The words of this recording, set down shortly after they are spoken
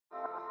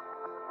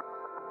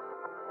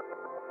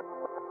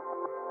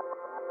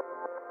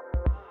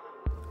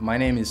My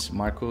name is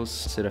Marcos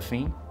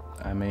Serafim.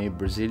 I'm a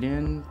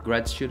Brazilian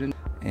grad student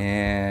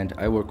and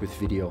I work with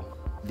video.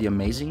 The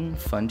amazing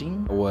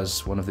funding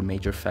was one of the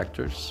major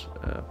factors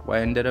why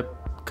I ended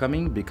up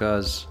coming,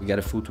 because we get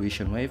a full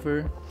tuition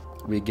waiver.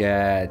 We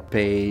get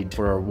paid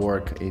for our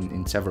work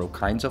in several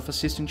kinds of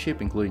assistantship,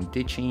 including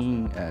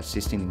teaching,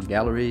 assisting in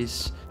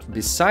galleries.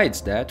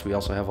 Besides that, we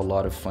also have a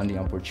lot of funding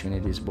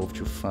opportunities, both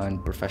to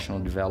fund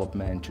professional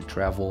development, to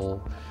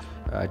travel,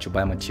 to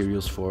buy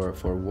materials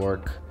for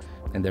work.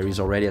 And there is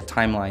already a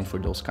timeline for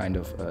those kinds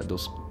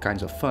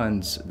of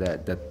funds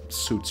that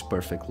suits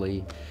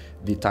perfectly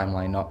the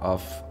timeline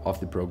of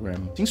the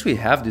program. Since we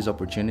have these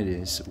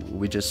opportunities,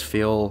 we just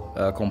feel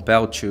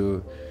compelled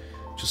to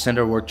send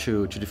our work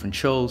to different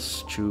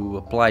shows, to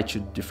apply to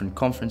different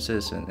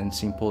conferences and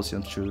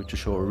symposiums to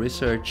show our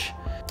research.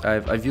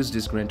 I've used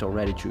this grant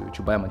already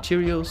to buy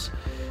materials.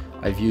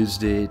 I've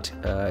used it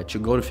to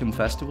go to film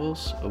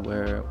festivals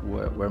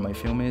where my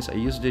film is. I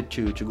used it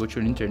to go to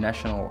an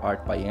international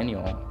art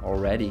biennial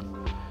already,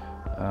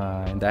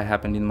 and that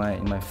happened in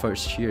my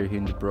first year here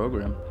in the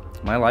program.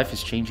 My life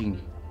is changing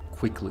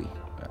quickly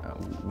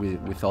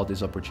with all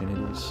these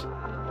opportunities.